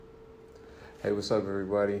Hey, what's up,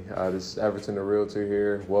 everybody? This is Everton the Realtor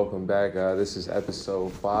here. Welcome back. This is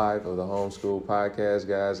episode 5 of the Homeschool podcast,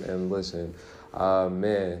 guys. And listen,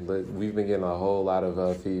 we've been getting a whole lot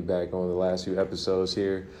of feedback on the last few episodes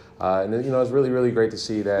here. And it's really, really great to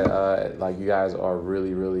see that, you guys are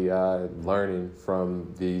really, really learning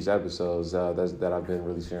from these episodes that I've been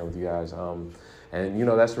really sharing with you guys. And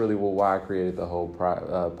that's really why I created the whole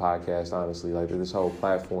podcast, honestly. Like, this whole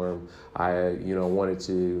platform, I, wanted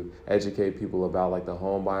to educate people about, like, the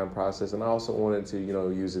home buying process. And I also wanted to,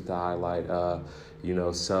 use it to highlight,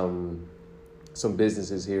 some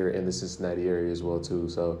businesses here in the Cincinnati area as well, too.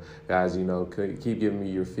 So, guys, keep giving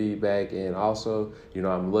me your feedback. And also,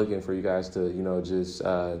 I'm looking for you guys to, just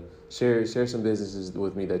share some businesses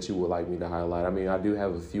with me that you would like me to highlight. I mean, I do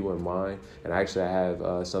have a few in mind, and actually I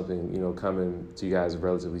have something, coming to you guys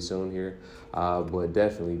relatively soon here. But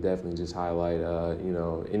definitely just highlight,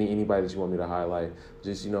 anybody that you want me to highlight,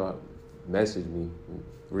 just, message me,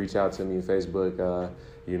 reach out to me on Facebook,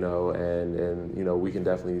 and we can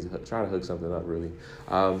definitely try to hook something up, really.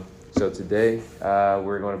 So today,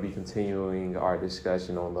 we're going to be continuing our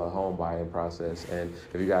discussion on the home buying process. And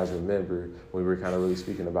if you guys remember, we were kind of really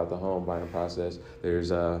speaking about the home buying process.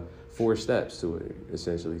 There's 4 steps to it,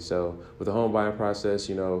 essentially. So with the home buying process,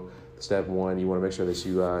 step 1, you want to make sure that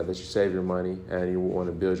you save your money, and you want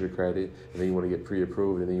to build your credit, and then you want to get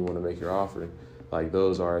pre-approved, and then you want to make your offer. Like,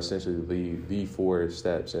 those are essentially the 4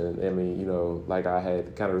 steps. And I mean, like I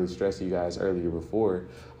had kind of really stressed to you guys earlier before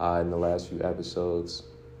in the last few episodes,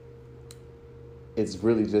 it's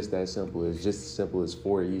really just that simple. It's just as simple as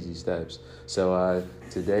 4 easy steps. So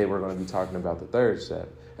today we're going to be talking about the 3rd step.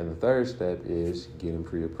 And the 3rd step is getting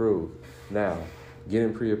pre-approved. Now,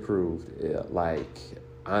 getting pre-approved,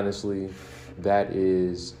 honestly, that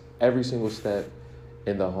is every single step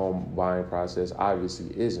in the home buying process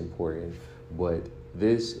obviously is important. But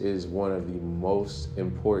this is one of the most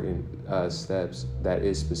important steps that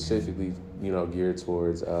is specifically, geared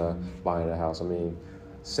towards buying a house. I mean,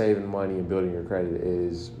 saving money and building your credit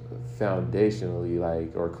is foundationally,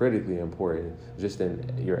 or critically important just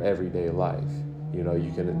in your everyday life. You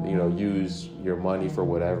can, use your money for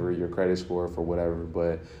whatever, your credit score for whatever,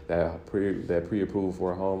 but that pre-approved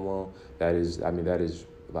for a home loan, that's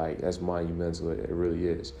monumental. It really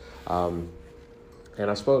is. And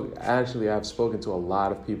I've spoken to a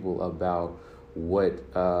lot of people about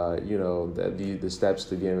what, the steps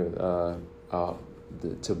to getting,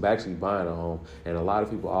 to actually buying a home. And a lot of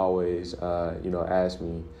people always, ask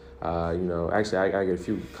me, actually I get a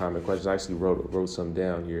few common questions. I actually wrote some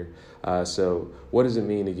down here. So what does it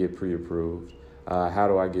mean to get pre-approved? How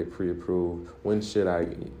do I get pre-approved? When should I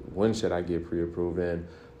get pre-approved? And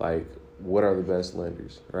what are the best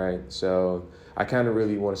lenders, right? So I kind of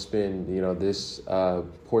really want to spend, this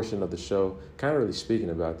portion of the show kind of really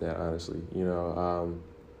speaking about that, honestly,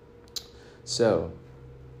 So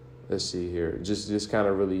let's see here, just kind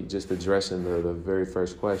of really just addressing the very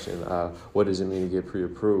first question. What does it mean to get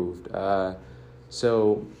pre-approved?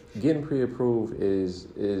 So getting pre-approved is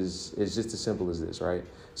just as simple as this, right?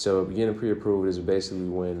 So getting pre-approved is basically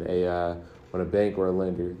when a bank or a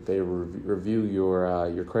lender, they review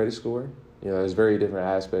your credit score. There's very different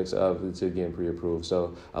aspects of to getting pre-approved.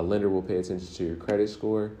 So a lender will pay attention to your credit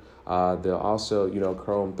score. They'll also,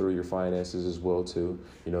 comb through your finances as well too.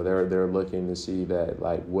 They're looking to see that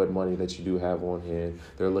what money that you do have on hand.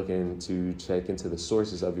 They're looking to check into the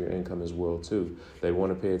sources of your income as well too. They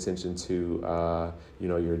want to pay attention to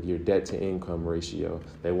your debt to income ratio.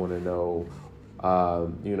 They want to know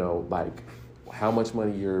how much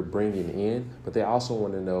money you're bringing in, but they also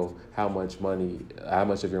want to know how much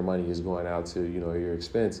of your money is going out to, your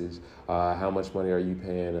expenses. How much money are you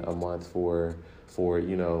paying a month for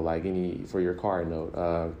your car note,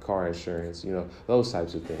 car insurance, those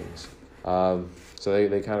types of things. So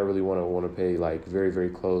they kind of really want to pay very, very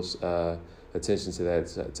close attention to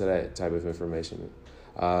that type of information.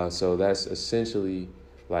 So that's essentially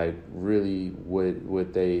really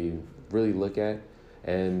what they really look at.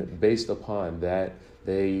 And based upon that,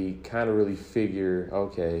 they kind of really figure,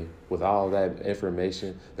 okay, with all of that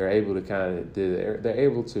information, they're able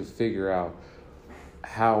to figure out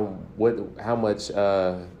how much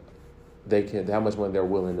money they're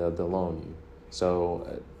willing to loan you.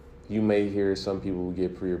 So you may hear some people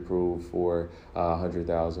get pre-approved for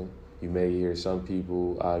 $100,000. You may hear some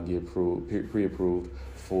people get pre-approved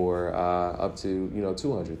for up to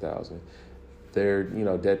 $200,000. Their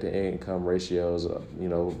debt to income ratios,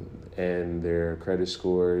 and their credit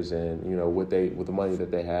scores, and with the money that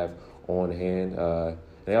they have on hand.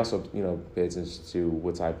 They also pay attention to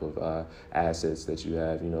what type of assets that you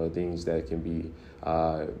have. Things that can be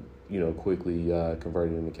quickly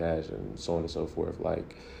convert it into cash and so on and so forth.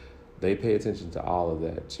 Like, they pay attention to all of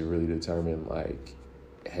that to really determine, like,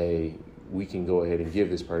 hey, we can go ahead and give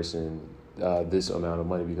this person this amount of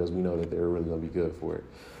money because we know that they're really going to be good for it.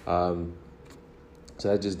 So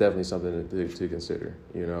that's just definitely something to consider,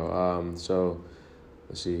 So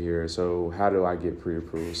let's see here. So how do I get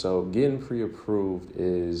pre-approved? So getting pre-approved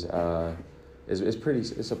is it's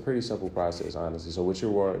a pretty simple process, honestly. So what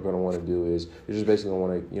you're going to want to do is you're just basically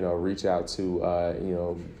going to want to reach out to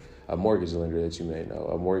a mortgage lender that you may know,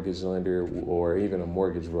 a mortgage lender or even a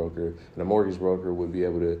mortgage broker. And a mortgage broker would be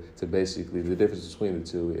able to basically, the difference between the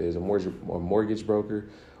two is a mortgage broker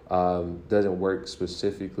doesn't work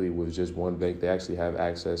specifically with just one bank. They actually have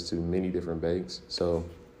access to many different banks. So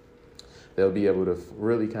they'll be able to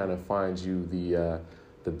really kind of find you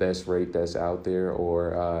the best rate that's out there,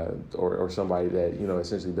 or somebody that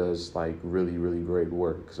essentially does like really, really great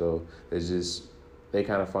work. So they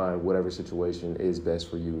kind of find whatever situation is best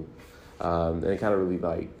for you, and it kind of really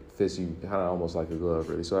like fits you kind of almost like a glove,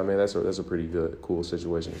 really. So I mean that's a pretty cool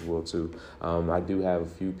situation as well too. I do have a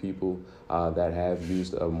few people that have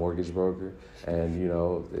used a mortgage broker, and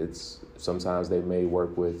it's sometimes they may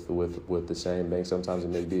work with the same bank, sometimes it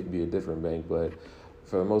may be a different bank, but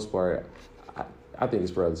for the most part, I think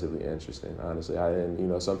it's relatively interesting, honestly.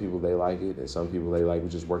 And some people, they like it, and some people, they like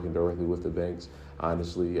just working directly with the banks.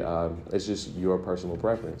 Honestly, it's just your personal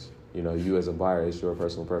preference. You as a buyer, it's your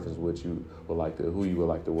personal preference who you would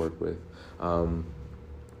like to work with.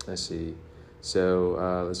 Let's see.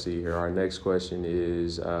 So let's see here. Our next question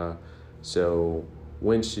is, so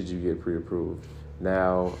when should you get pre-approved?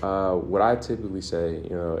 Now, what I typically say,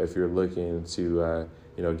 if you're looking to,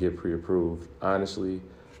 get pre-approved, honestly,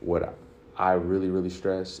 what I really, really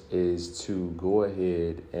stress is to go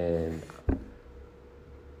ahead and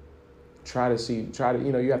try to,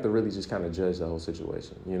 you have to really just kind of judge the whole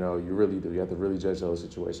situation. You really do. You have to really judge the whole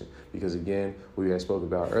situation because, again, what we had spoke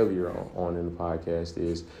about earlier on in the podcast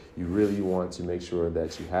is you really want to make sure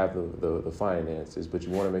that you have the finances, but you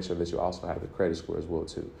want to make sure that you also have the credit score as well,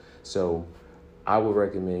 too. So I would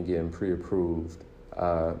recommend getting pre-approved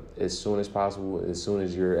as soon as possible, as soon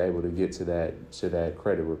as you're able to get to that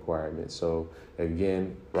credit requirement. So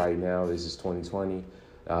again, right now, this is 2020.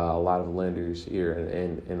 A lot of lenders here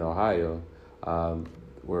in Ohio,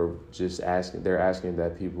 they're asking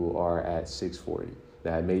that people are at 640.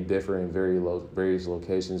 Now, it may differ in various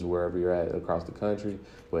locations wherever you're at across the country,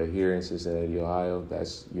 but here in Cincinnati, Ohio,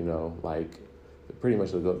 that's, like pretty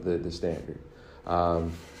much the standard.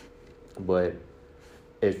 But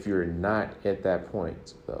if you're not at that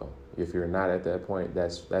point, though,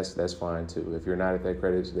 that's fine too. If you're not at that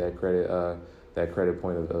credit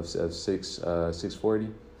point of 640,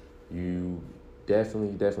 you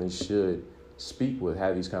definitely should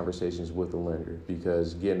have these conversations with the lender,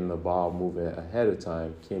 because getting the ball moving ahead of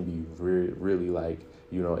time can be really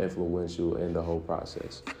influential in the whole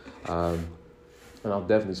process. And I'll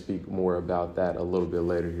definitely speak more about that a little bit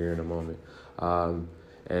later here in a moment.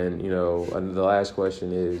 And the last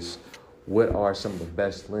question is, what are some of the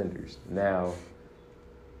best lenders? Now,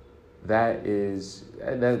 that's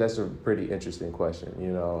a pretty interesting question,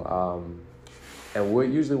 and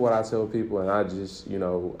what I tell people, and I just,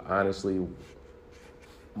 honestly,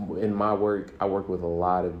 in my work, I work with a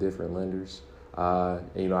lot of different lenders. I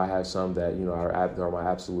have some that, are my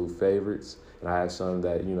absolute favorites, and I have some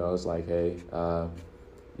that, it's like, hey,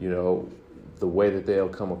 the way that they'll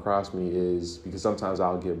come across me is because sometimes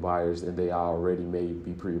I'll get buyers and they already may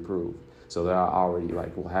be pre-approved. So they already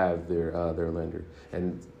will have their lender.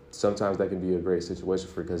 And sometimes that can be a great situation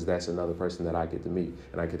because that's another person that I get to meet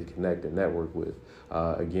and I get to connect and network with.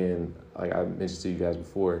 Again, like I mentioned to you guys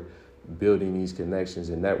before, building these connections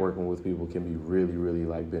and networking with people can be really, really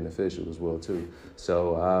beneficial as well too.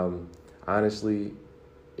 So honestly,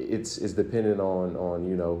 it's dependent on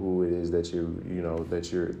who it is that who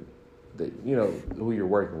you're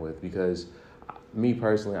working with, because me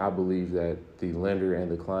personally, I believe that the lender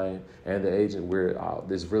and the client and the agent,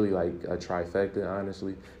 there's really like a trifecta,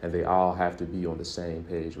 honestly, and they all have to be on the same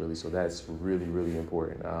page, really. So that's really, really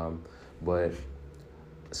important. But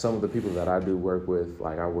some of the people that I do work with,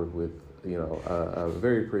 like I work with, a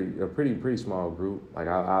pretty small group. Like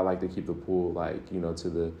I like to keep the pool to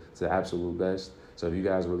the absolute best. So if you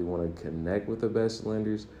guys really want to connect with the best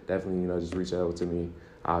lenders, definitely just reach out to me.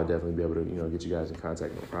 I'll definitely be able to get you guys in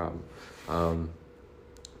contact, no problem.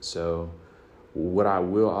 So what I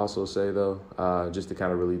will also say though, just to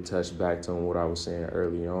kind of really touch back on what I was saying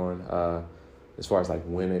early on, as far as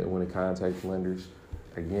when to contact lenders,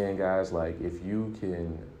 again, guys, if you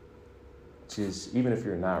can just, even if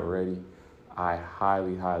you're not ready, I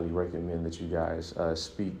highly, highly recommend that you guys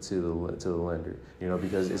speak to the lender.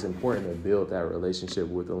 Because it's important to build that relationship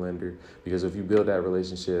with the lender. Because if you build that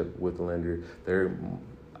relationship with the lender, they're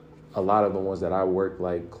a lot of the ones that I work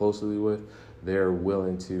closely with, they're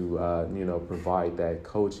willing to provide that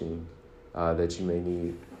coaching that you may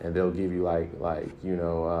need, and they'll give you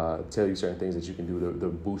tell you certain things that you can do to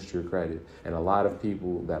boost your credit. And a lot of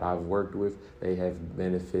people that I've worked with, they have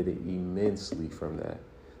benefited immensely from that.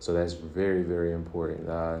 So that's very, very important,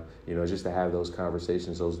 just to have those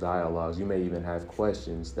conversations, those dialogues. You may even have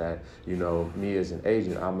questions that, me as an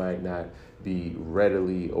agent, I might not be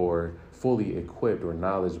readily or fully equipped or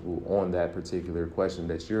knowledgeable on that particular question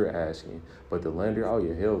that you're asking. But the lender, oh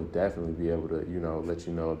yeah, he'll definitely be able to, let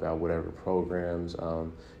you know about whatever programs,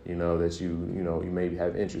 that you may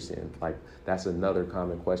have interest in. Like, that's another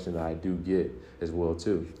common question that I do get as well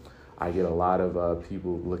too. I get a lot of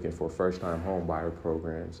people looking for first-time home buyer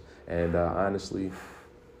programs. And honestly,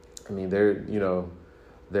 I mean,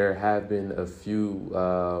 there have been a few,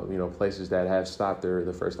 places that have stopped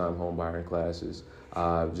the first-time home buying classes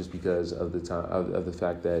just because of the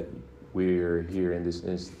fact that we're here in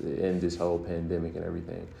this whole pandemic and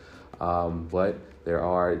everything. But there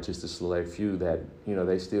are just a select few that,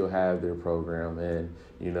 they still have their program, and,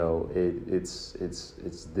 it's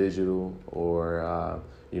digital, or,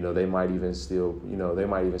 they might even still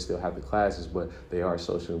have the classes, but they are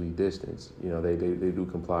socially distanced. They do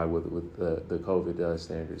comply with the COVID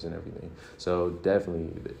standards and everything. So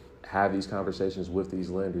definitely have these conversations with these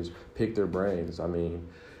lenders, pick their brains. I mean,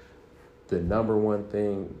 the number one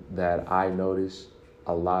thing that I notice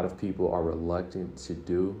a lot of people are reluctant to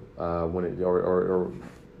do or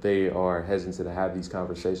they are hesitant to have these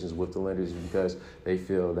conversations with the lenders because they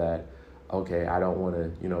feel that, okay, I don't want to,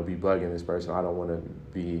 be bugging this person. I don't want to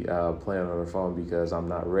be playing on the phone because I'm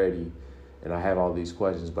not ready, and I have all these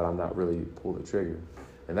questions, but I'm not really pull the trigger.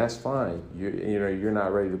 And that's fine. You're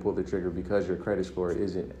not ready to pull the trigger because your credit score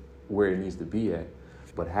isn't where it needs to be at.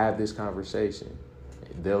 But have this conversation.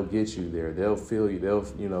 They'll get you there. They'll feel you.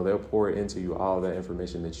 They'll pour it into you, all that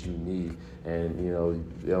information that you need, and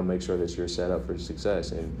they'll make sure that you're set up for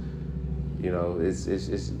success. And it's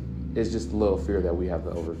just a little fear that we have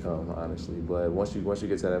to overcome, honestly. But once you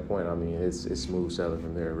get to that point, I mean, it's smooth sailing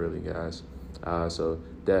from there, really, guys. So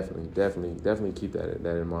definitely keep that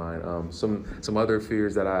in mind. Some other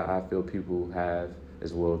fears that I feel people have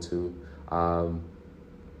as well too.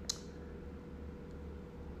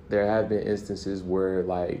 There have been instances where,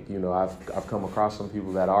 I've come across some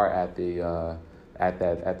people that are at the at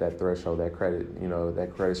that threshold, that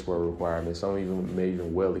credit score requirement. Some even may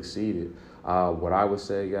even well exceed it. What I would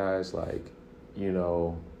say, guys, what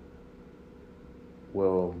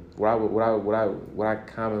I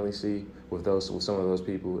commonly see with some of those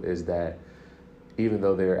people is that even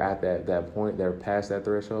though they're at that point, they're past that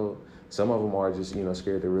threshold, some of them are just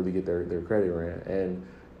scared to really get their credit ran. And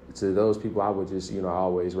to those people, I would just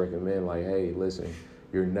always recommend, hey, listen,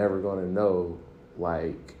 you're never going to know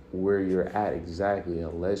where you're at exactly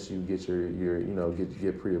unless you get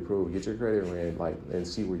get pre-approved, get your credit ran, and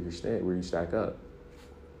see where you stack up.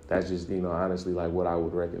 That's just honestly what I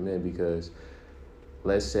would recommend, because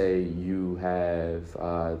let's say you have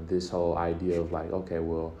this whole idea of okay,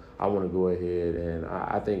 well, I want to go ahead and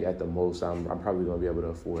I think at the most I'm probably going to be able to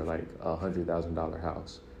afford $100,000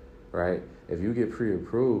 house, right? If you get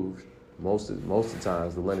pre-approved, most of the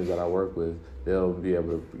times the lenders that I work with, they'll be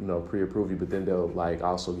able to pre-approve you, but then they'll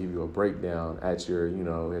also give you a breakdown at your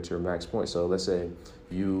max point. So let's say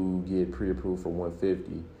you get pre-approved for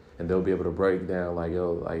 150, and they'll be able to break down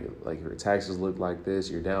your taxes look like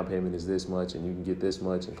this, your down payment is this much, and you can get this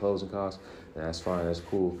much in closing costs. And that's fine, that's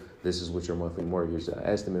cool. This is what your monthly mortgage, the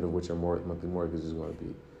estimate of what your monthly mortgage is going to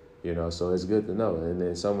be. So it's good to know. And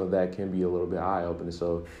then some of that can be a little bit eye-opening.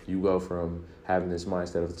 So you go from having this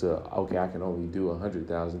mindset okay, I can only do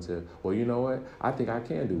 100,000 to, well, you know what? I think I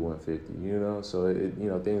can do 150, So it,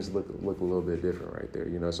 things look a little bit different right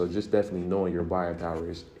there, So just definitely knowing your buying power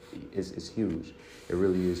is huge. It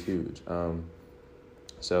really is huge.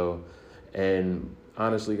 And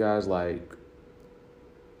honestly, guys,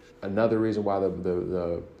 another reason why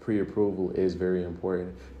the pre-approval is very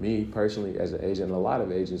important. Me personally, as an agent, and a lot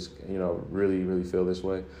of agents, really, really feel this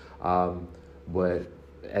way. But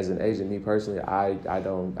as an agent, me personally, I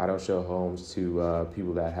don't show homes to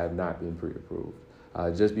people that have not been pre-approved,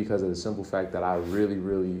 just because of the simple fact that I really,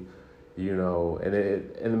 really, and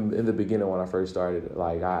in the beginning when I first started,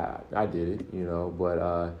 I did it,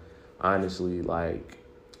 but honestly,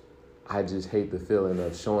 I just hate the feeling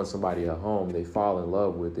of showing somebody a home, they fall in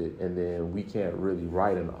love with it, and then we can't really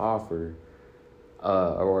write an offer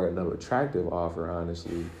or an attractive offer,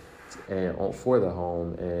 honestly, for the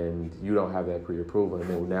home, and you don't have that pre-approval, and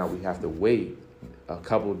then now we have to wait a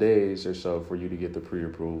couple days or so for you to get the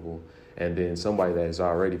pre-approval, and then somebody that is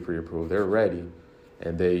already pre-approved, they're ready,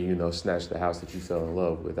 and they snatch the house that you fell in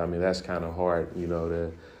love with. I mean, that's kind of hard,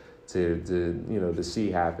 to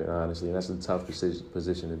see happen, honestly, and that's a tough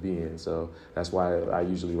position to be in. So that's why I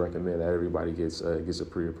usually recommend that everybody gets a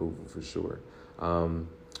pre-approval for sure.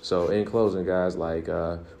 So in closing, guys, we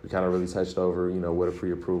kind of really touched over, what a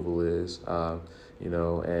pre-approval is,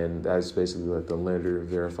 and that's basically like the lender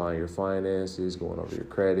verifying your finances, going over your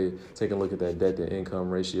credit, taking a look at that debt to income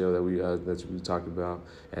ratio that we talked about,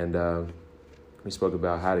 and we spoke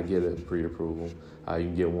about how to get a pre-approval. You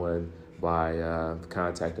can get one by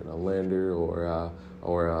contacting a lender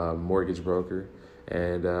or a mortgage broker,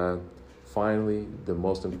 and finally, the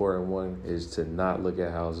most important one is to not look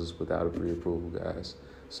at houses without a pre-approval, guys.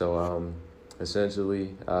 So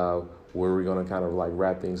essentially, we're going to kind of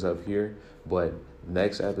wrap things up here. But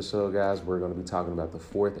next episode, guys, we're going to be talking about the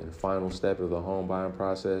fourth and final step of the home buying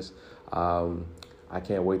process. I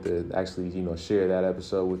can't wait to actually, share that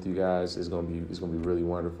episode with you guys. It's gonna be really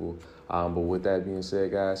wonderful. But with that being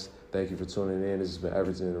said, guys, thank you for tuning in. This has been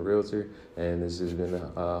Everton the Realtor, and this has been the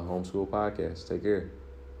Homeschool Podcast. Take care.